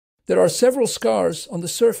There are several scars on the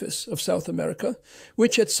surface of South America,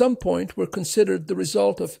 which at some point were considered the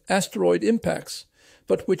result of asteroid impacts,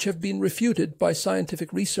 but which have been refuted by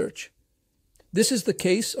scientific research. This is the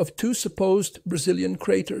case of two supposed Brazilian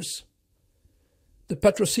craters. The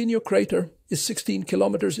Patrocinio crater is 16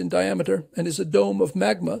 kilometers in diameter and is a dome of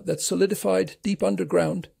magma that solidified deep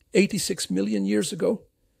underground 86 million years ago.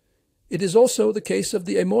 It is also the case of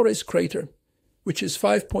the Amores crater, which is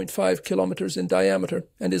 5.5 kilometers in diameter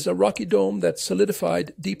and is a rocky dome that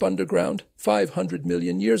solidified deep underground 500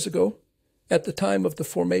 million years ago at the time of the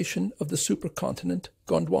formation of the supercontinent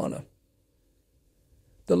Gondwana.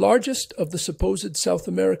 The largest of the supposed South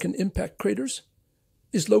American impact craters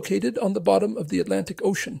is located on the bottom of the Atlantic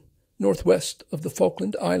Ocean, northwest of the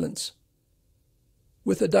Falkland Islands.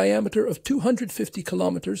 With a diameter of 250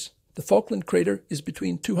 kilometers, the Falkland crater is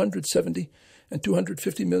between 270 and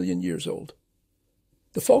 250 million years old.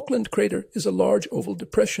 The Falkland crater is a large oval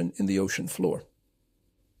depression in the ocean floor.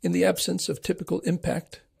 In the absence of typical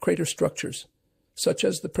impact crater structures, such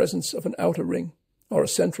as the presence of an outer ring or a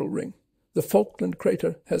central ring, the Falkland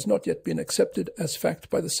crater has not yet been accepted as fact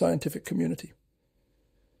by the scientific community.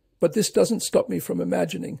 But this doesn't stop me from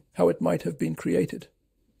imagining how it might have been created,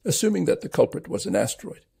 assuming that the culprit was an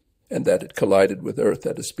asteroid, and that it collided with Earth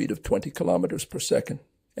at a speed of 20 kilometers per second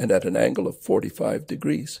and at an angle of 45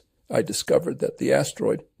 degrees. I discovered that the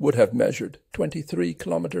asteroid would have measured 23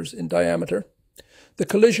 kilometers in diameter. The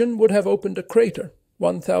collision would have opened a crater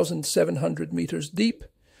 1,700 meters deep,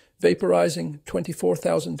 vaporizing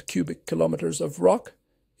 24,000 cubic kilometers of rock,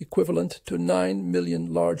 equivalent to 9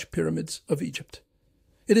 million large pyramids of Egypt.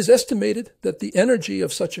 It is estimated that the energy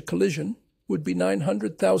of such a collision would be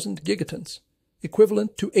 900,000 gigatons,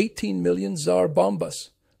 equivalent to 18 million Tsar bombas,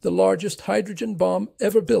 the largest hydrogen bomb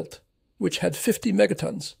ever built, which had 50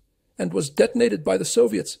 megatons, and was detonated by the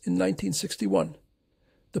Soviets in 1961.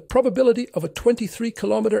 The probability of a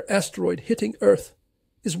 23-kilometer asteroid hitting Earth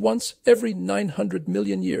is once every 900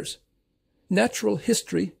 million years. Natural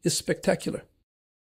history is spectacular.